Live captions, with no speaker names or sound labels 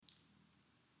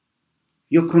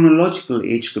Your chronological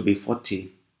age could be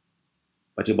 40,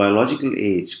 but your biological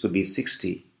age could be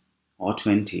 60 or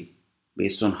 20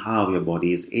 based on how your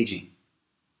body is aging.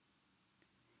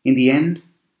 In the end,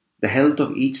 the health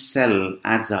of each cell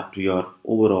adds up to your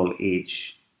overall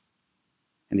age.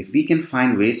 And if we can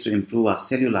find ways to improve our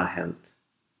cellular health,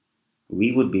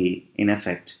 we would be, in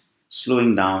effect,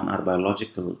 slowing down our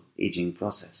biological aging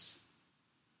process.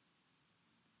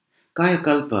 Kaya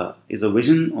Kalpa is a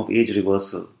vision of age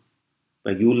reversal,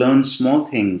 where you learn small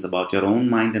things about your own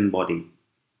mind and body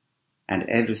and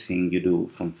everything you do,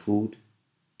 from food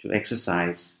to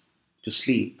exercise to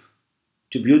sleep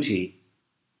to beauty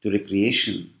to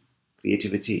recreation,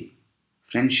 creativity,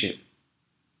 friendship,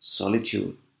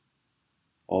 solitude.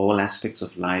 All aspects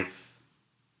of life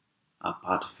are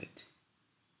part of it.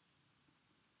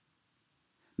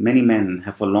 Many men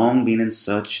have for long been in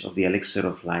search of the elixir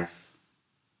of life.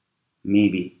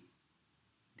 Maybe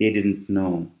they didn't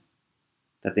know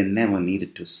that they never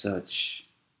needed to search,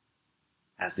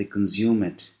 as they consume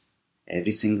it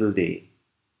every single day,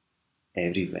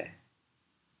 everywhere.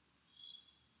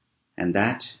 And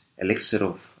that elixir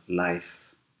of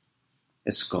life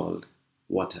is called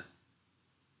water.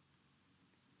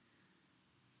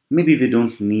 Maybe we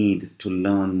don't need to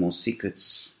learn more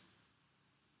secrets.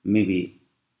 Maybe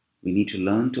we need to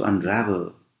learn to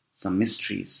unravel some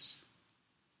mysteries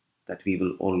that we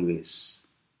will always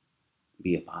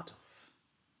be a part of.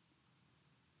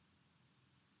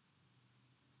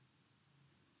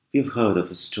 We've heard of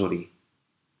a story.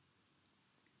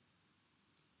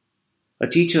 A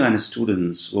teacher and his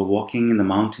students were walking in the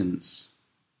mountains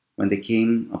when they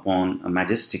came upon a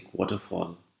majestic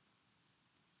waterfall.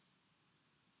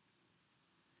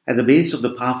 At the base of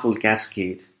the powerful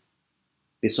cascade,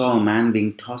 they saw a man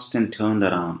being tossed and turned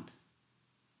around.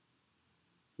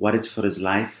 Worried for his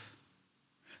life,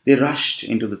 they rushed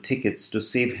into the thickets to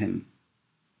save him.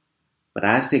 But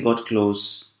as they got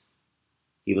close,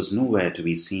 he was nowhere to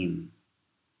be seen.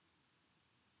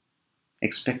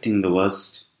 Expecting the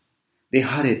worst, they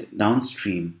hurried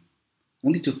downstream,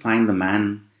 only to find the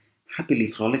man happily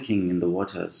frolicking in the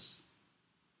waters.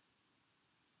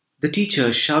 The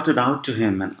teacher shouted out to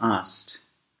him and asked,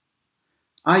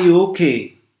 "Are you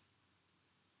okay?"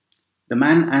 The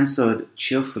man answered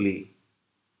cheerfully,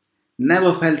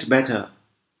 "Never felt better."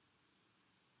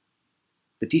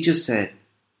 The teacher said,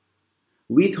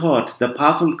 "We thought the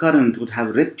powerful current would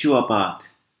have ripped you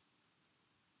apart."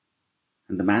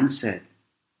 And the man said,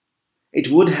 "It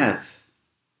would have,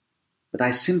 but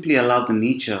I simply allowed the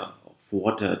nature of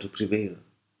water to prevail.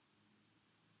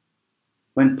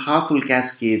 When powerful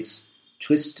cascades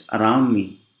twist around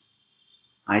me,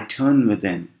 I turn with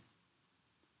them.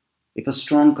 If a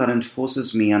strong current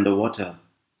forces me underwater,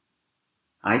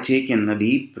 I take in a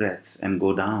deep breath and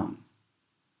go down.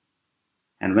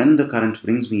 And when the current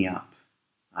brings me up,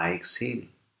 I exhale.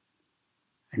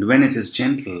 And when it is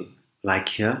gentle, like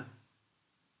here,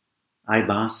 I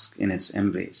bask in its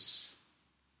embrace."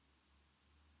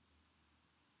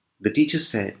 The teacher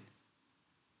said,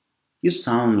 "You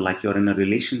sound like you're in a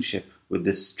relationship with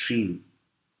this stream."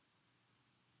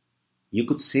 You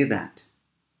could say that.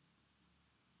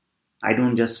 I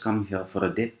don't just come here for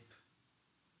a dip.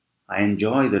 I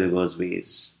enjoy the river's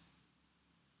ways.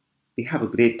 We have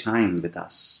a great time with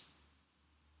us.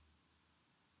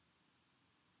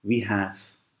 We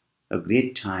have a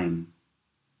great time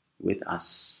with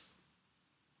us.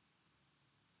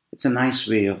 It's a nice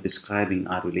way of describing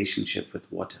our relationship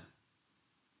with water,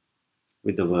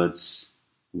 with the words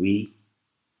we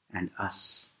and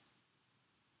us.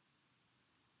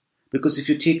 Because if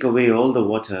you take away all the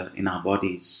water in our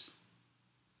bodies,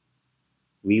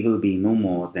 we will be no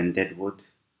more than dead wood.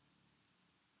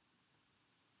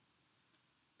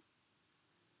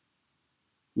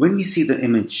 When we see the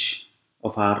image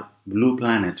of our blue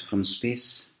planet from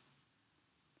space,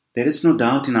 there is no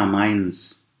doubt in our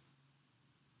minds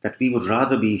that we would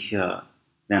rather be here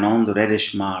than on the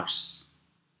reddish Mars,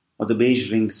 or the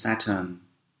beige-ringed Saturn,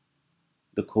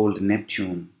 the cold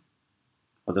Neptune,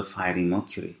 or the fiery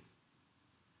Mercury.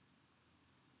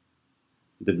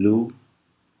 The blue,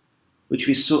 which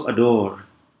we so adore,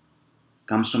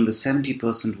 comes from the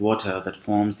 70% water that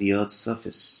forms the Earth's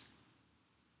surface.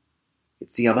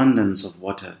 It's the abundance of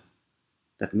water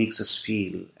that makes us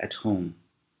feel at home.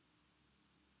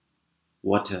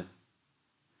 Water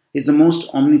is the most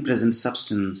omnipresent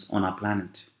substance on our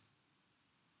planet.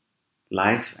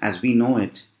 Life as we know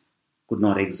it could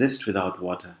not exist without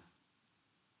water.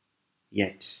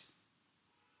 Yet,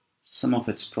 some of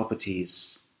its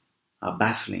properties are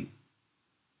baffling.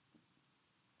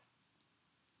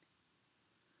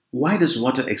 Why does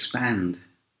water expand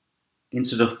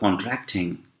instead of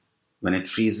contracting when it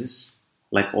freezes,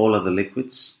 like all other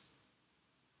liquids.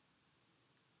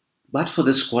 But for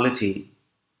this quality,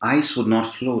 ice would not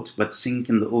float but sink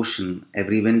in the ocean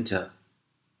every winter,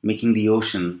 making the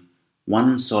ocean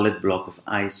one solid block of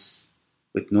ice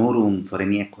with no room for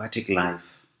any aquatic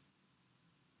life.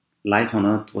 Life on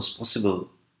Earth was possible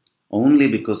only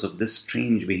because of this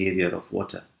strange behavior of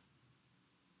water.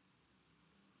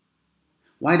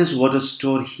 Why does water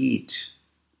store heat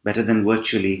better than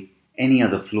virtually any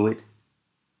other fluid?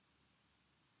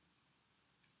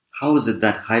 How is it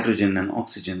that hydrogen and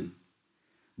oxygen,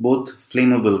 both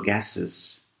flammable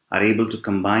gases, are able to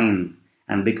combine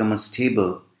and become a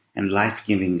stable and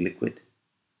life-giving liquid?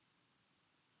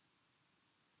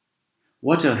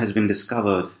 Water has been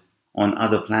discovered on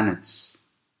other planets,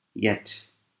 yet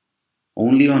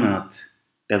only on Earth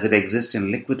does it exist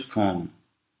in liquid form.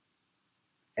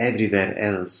 Everywhere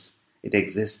else it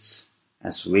exists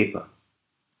as vapor.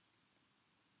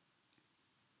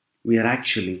 We are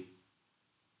actually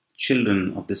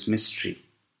children of this mystery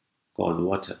called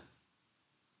water.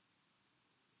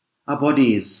 Our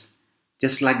bodies,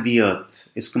 just like the Earth,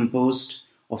 is composed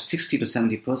of 60 to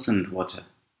 70% water.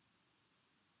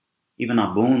 Even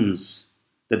our bones,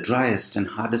 the driest and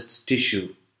hardest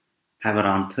tissue, have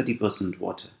around 30%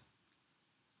 water.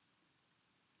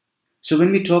 So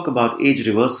when we talk about age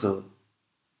reversal,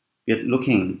 we are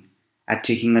looking at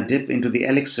taking a dip into the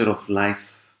elixir of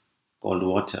life called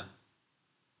water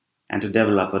and to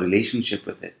develop a relationship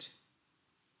with it,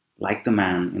 like the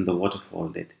man in the waterfall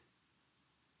did.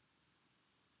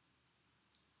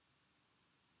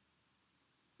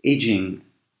 Aging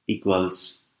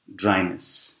equals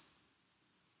dryness.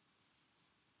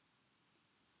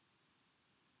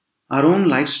 Our own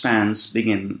lifespans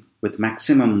begin with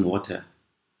maximum water,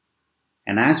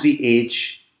 and as we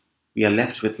age, we are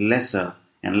left with lesser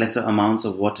and lesser amounts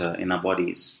of water in our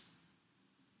bodies.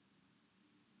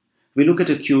 We look at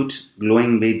a cute,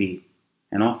 glowing baby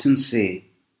and often say,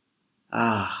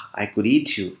 "Ah, I could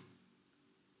eat you."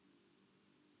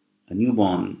 A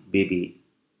newborn baby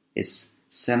is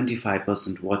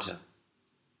 75% water,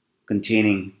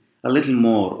 containing a little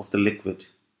more of the liquid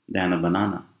than a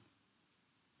banana.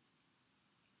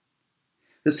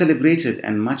 The celebrated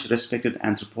and much respected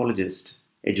anthropologist,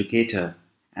 educator,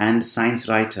 and science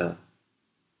writer,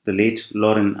 the late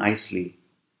Lauren Isley,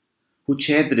 who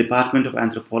chaired the Department of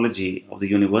Anthropology of the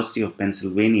University of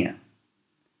Pennsylvania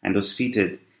and was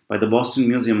feted by the Boston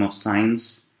Museum of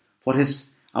Science for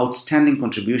his outstanding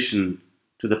contribution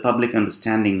to the public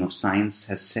understanding of science,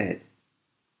 has said,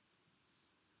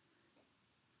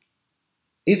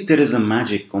 "If there is a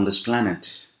magic on this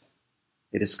planet,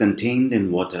 it is contained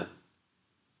in water.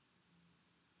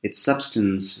 Its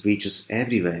substance reaches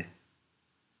everywhere.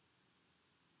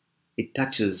 It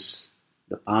touches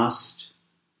the past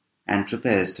and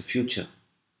prepares the future.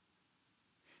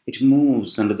 It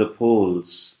moves under the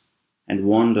poles and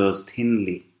wanders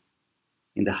thinly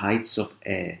in the heights of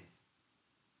air.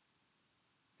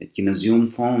 It can assume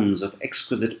forms of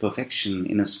exquisite perfection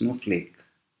in a snowflake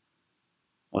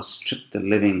or strip the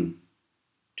living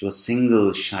to a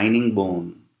single shining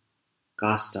bone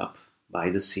cast up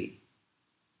by the sea."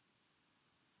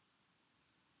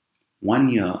 1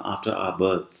 year after our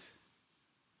birth,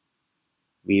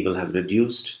 we will have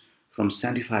reduced from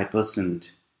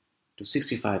 75% to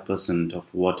 65%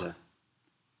 of water.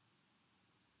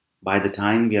 By the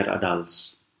time we are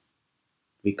adults,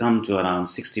 we come to around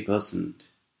 60%.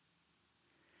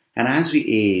 And as we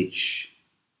age,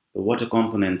 the water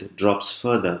component drops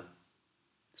further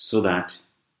so that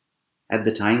at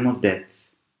the time of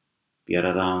death, we are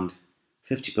around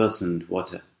 50%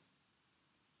 water.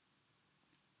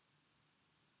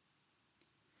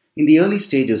 In the early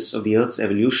stages of the Earth's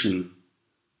evolution,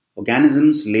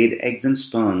 organisms laid eggs and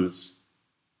sperms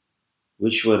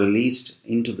which were released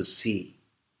into the sea,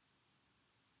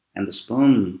 and the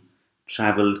sperm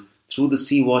traveled through the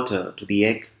seawater to the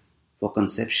egg for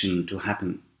conception to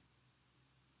happen.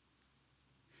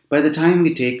 By the time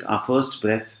we take our first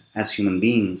breath as human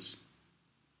beings,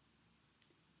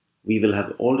 we will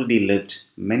have already lived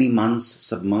many months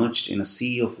submerged in a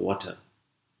sea of water,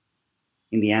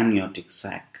 in the amniotic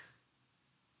sac.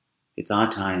 It's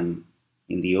our time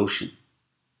in the ocean.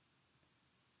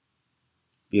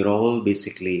 We are all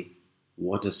basically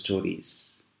water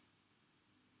stories.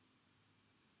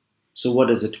 So what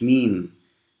does it mean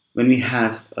when we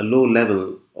have a low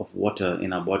level of water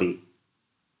in our body?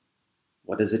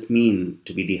 What does it mean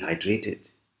to be dehydrated?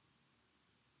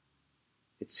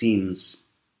 It seems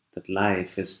that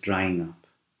life is drying up,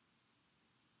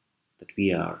 that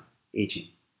we are aging.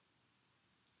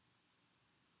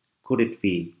 Could it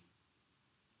be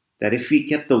that if we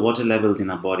kept the water levels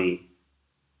in our body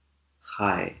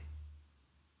high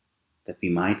that we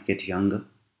might get younger?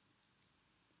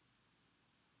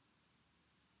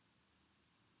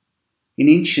 In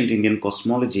ancient Indian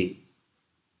cosmology,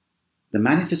 the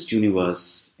manifest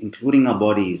universe, including our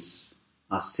bodies,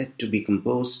 are said to be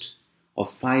composed of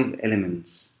 5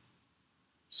 elements: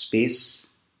 space,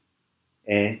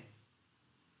 air,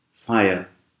 fire,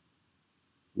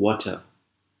 water,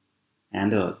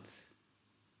 and earth.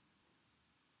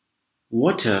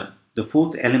 Water, the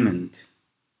 4th element,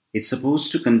 is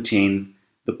supposed to contain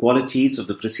the qualities of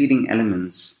the preceding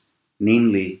elements,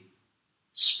 namely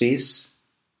space,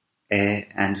 air,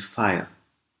 and fire.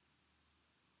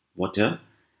 Water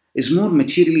is more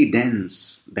materially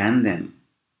dense than them,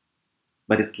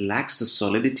 but it lacks the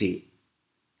solidity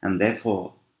and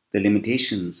therefore the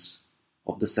limitations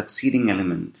of the succeeding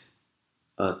element,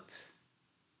 earth.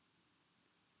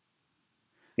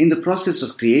 In the process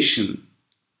of creation,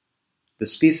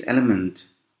 the space element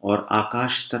or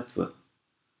Akash Tattva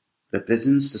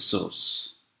represents the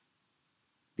source,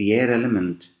 the air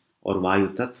element or Vayu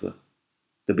Tattva,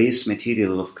 the base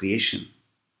material of creation.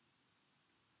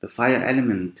 The fire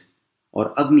element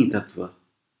or Agni Tattva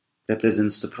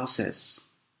represents the process,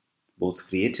 both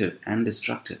creative and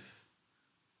destructive.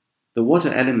 The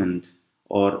water element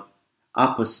or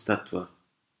Apas Tattva,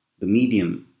 the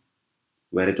medium,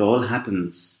 where it all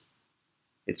happens.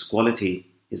 Its quality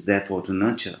is therefore to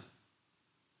nurture.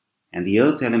 And the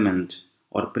earth element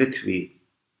or Prithvi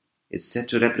is said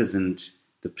to represent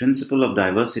the principle of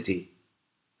diversity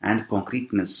and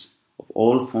concreteness of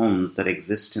all forms that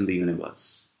exist in the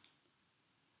universe.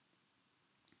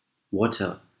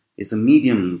 Water is the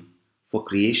medium for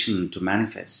creation to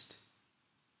manifest.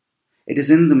 It is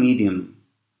in the medium,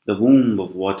 the womb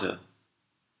of water,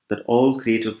 that all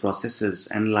creative processes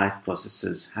and life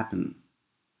processes happen.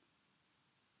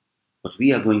 What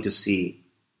we are going to see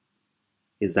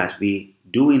is that we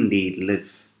do indeed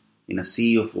live in a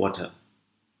sea of water,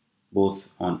 both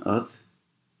on earth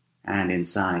and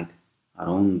inside our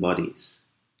own bodies.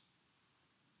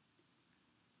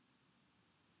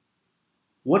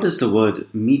 What does the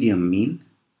word medium mean?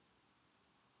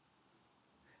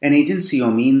 An agency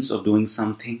or means of doing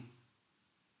something,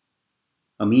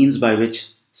 a means by which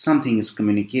something is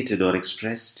communicated or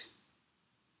expressed,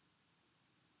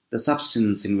 the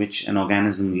substance in which an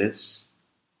organism lives,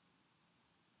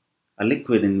 a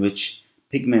liquid in which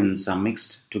pigments are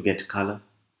mixed to get color,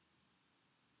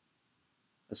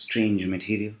 a strange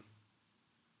material,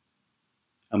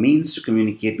 a means to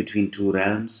communicate between 2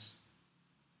 realms,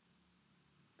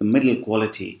 the middle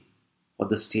quality or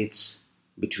the states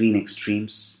between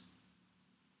extremes.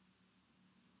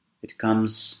 It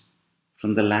comes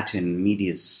from the Latin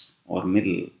medius or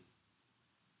middle.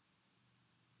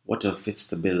 Water fits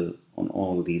the bill on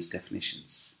all these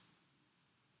definitions.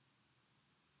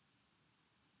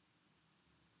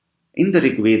 In the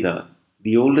Rig Veda,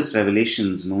 the oldest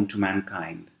revelations known to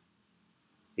mankind,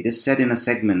 it is said in a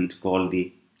segment called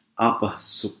the Apah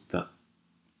Sukta,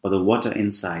 or the water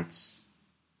insights.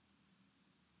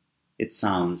 It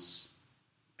sounds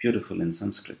beautiful in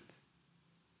Sanskrit.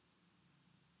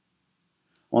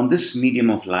 On this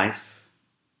medium of life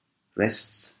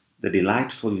rests the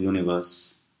delightful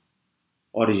universe,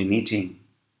 originating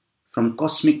from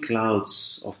cosmic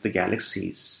clouds of the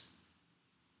galaxies.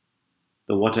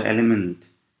 The water element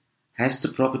has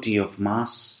the property of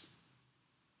mass,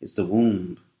 is the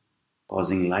womb,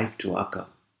 causing life to occur.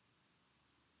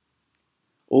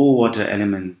 O water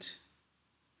element,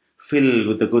 fill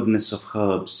with the goodness of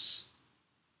herbs,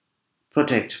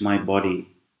 protect my body,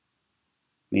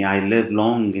 may I live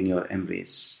long in your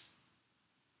embrace.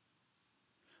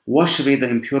 Wash away the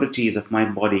impurities of my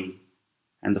body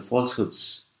and the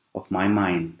falsehoods of my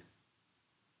mind.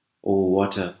 O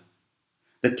water,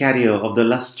 the carrier of the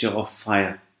lustre of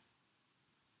fire,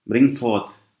 bring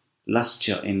forth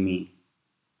lustre in me,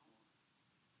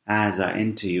 as I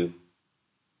enter you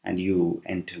and you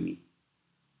enter me.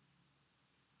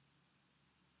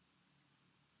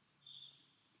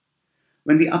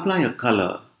 When we apply a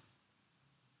color,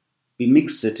 we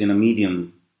mix it in a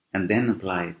medium and then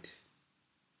apply it.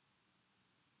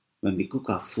 When we cook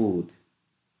our food,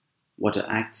 water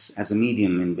acts as a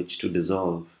medium in which to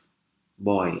dissolve,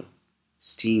 boil,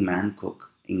 steam and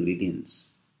cook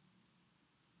ingredients.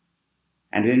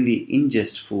 And when we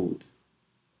ingest food,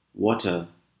 water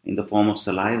in the form of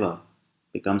saliva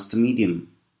becomes the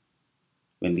medium.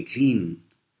 When we clean,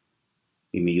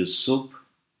 we may use soap,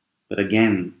 but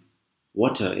again,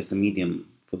 water is the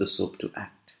medium for the soap to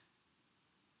act.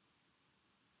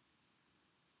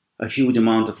 A huge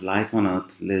amount of life on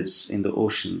earth lives in the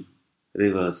ocean,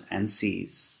 rivers and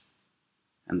seas,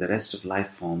 and the rest of life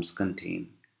forms contain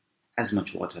as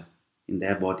much water in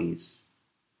their bodies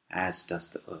as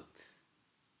does the earth.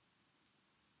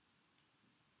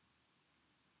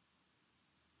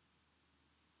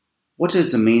 Water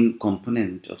is the main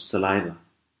component of saliva,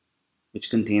 which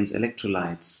contains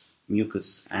electrolytes,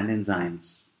 mucus, and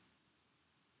enzymes.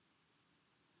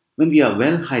 When we are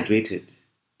well hydrated,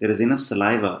 there is enough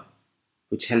saliva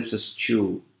which helps us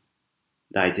chew,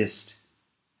 digest,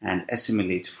 and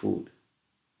assimilate food.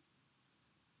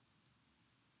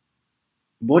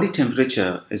 Body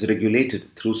temperature is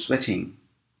regulated through sweating,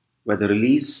 where the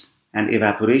release and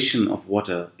evaporation of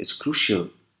water is crucial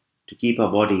to keep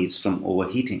our bodies from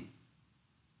overheating.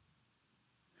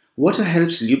 Water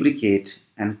helps lubricate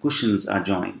and cushions our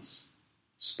joints,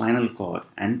 spinal cord,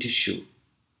 and tissue.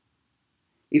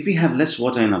 If we have less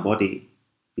water in our body,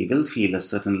 we will feel a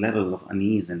certain level of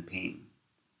unease and pain.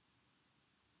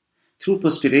 Through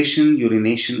perspiration,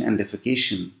 urination, and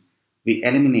defecation, we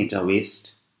eliminate our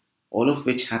waste, all of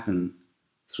which happen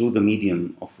through the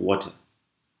medium of water.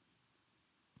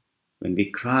 When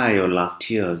we cry or laugh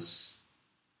tears,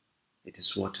 it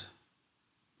is water.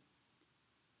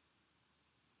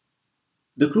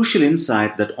 The crucial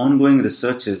insight that ongoing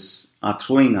researchers are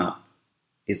throwing up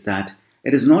is that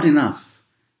it is not enough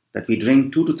that we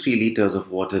drink 2 to 3 liters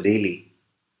of water daily.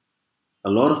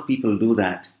 A lot of people do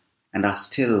that and are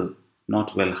still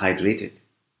not well hydrated.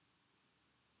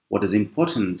 What is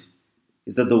important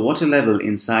is that the water level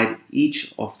inside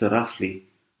each of the roughly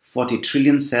 40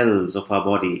 trillion cells of our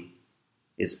body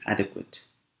is adequate.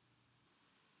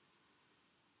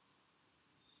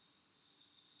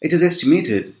 It is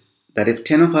estimated that if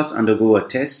 10 of us undergo a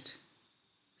test,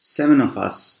 7 of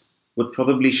us would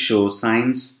probably show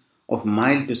signs of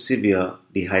mild to severe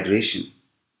dehydration.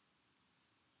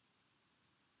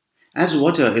 As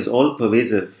water is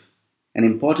all-pervasive, an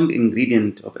important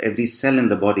ingredient of every cell in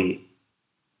the body,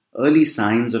 early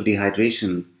signs of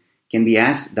dehydration can be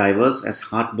as diverse as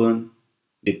heartburn,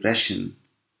 depression,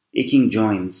 aching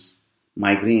joints,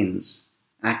 migraines,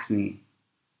 acne,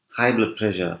 high blood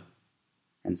pressure,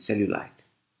 and cellulite.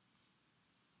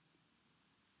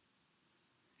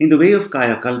 In the way of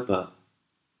Kaya Kalpa,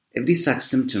 every such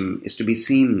symptom is to be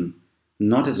seen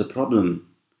not as a problem,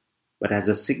 but as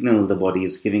a signal the body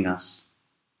is giving us.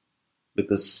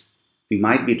 Because we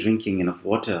might be drinking enough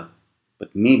water,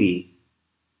 but maybe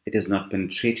it is not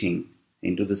penetrating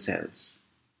into the cells.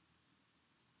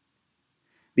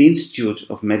 The Institute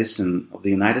of Medicine of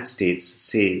the United States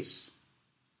says,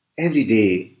 every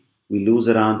day we lose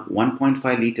around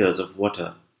 1.5 liters of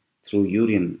water through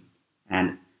urine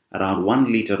and around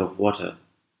 1 liter of water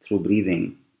through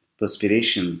breathing,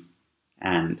 perspiration,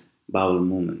 and bowel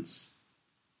movements.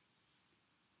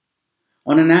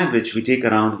 On an average, we take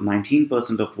around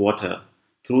 19% of water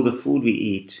through the food we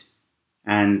eat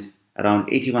and around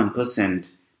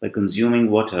 81% by consuming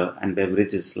water and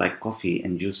beverages like coffee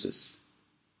and juices.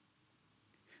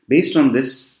 Based on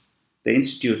this, the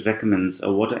Institute recommends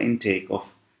a water intake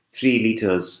of 3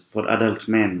 liters for adult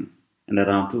men and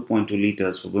around 2.2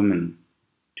 liters for women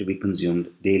to be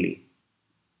consumed daily.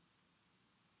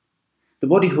 The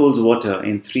body holds water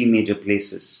in 3 major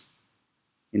places: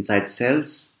 inside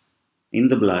cells, in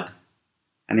the blood,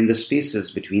 and in the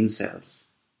spaces between cells.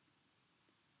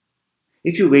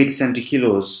 If you weighed 70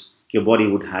 kilos, your body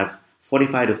would have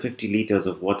 45 to 50 liters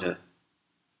of water.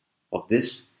 Of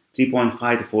this,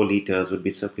 3.5 to 4 liters would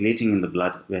be circulating in the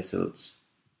blood vessels.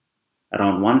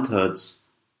 Around 1/3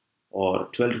 or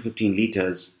 12 to 15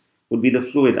 liters would be the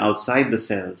fluid outside the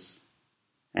cells,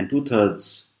 and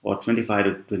 2/3 or 25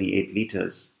 to 28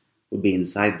 liters would be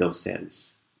inside those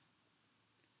cells.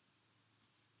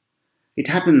 It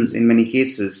happens in many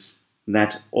cases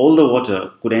that all the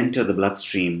water could enter the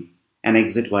bloodstream and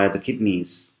exit via the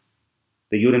kidneys.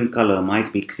 The urine color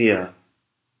might be clear,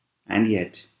 and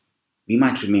yet we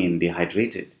might remain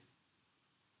dehydrated.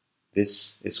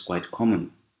 This is quite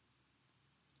common.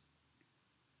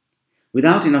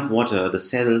 Without enough water, the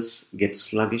cells get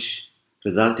sluggish,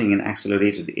 resulting in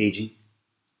accelerated aging.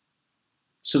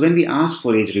 So when we ask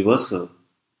for age reversal,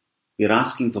 we are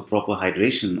asking for proper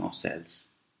hydration of cells.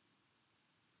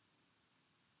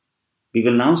 We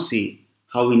will now see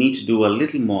how we need to do a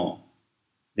little more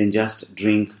than just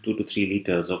drink 2 to 3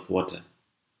 liters of water.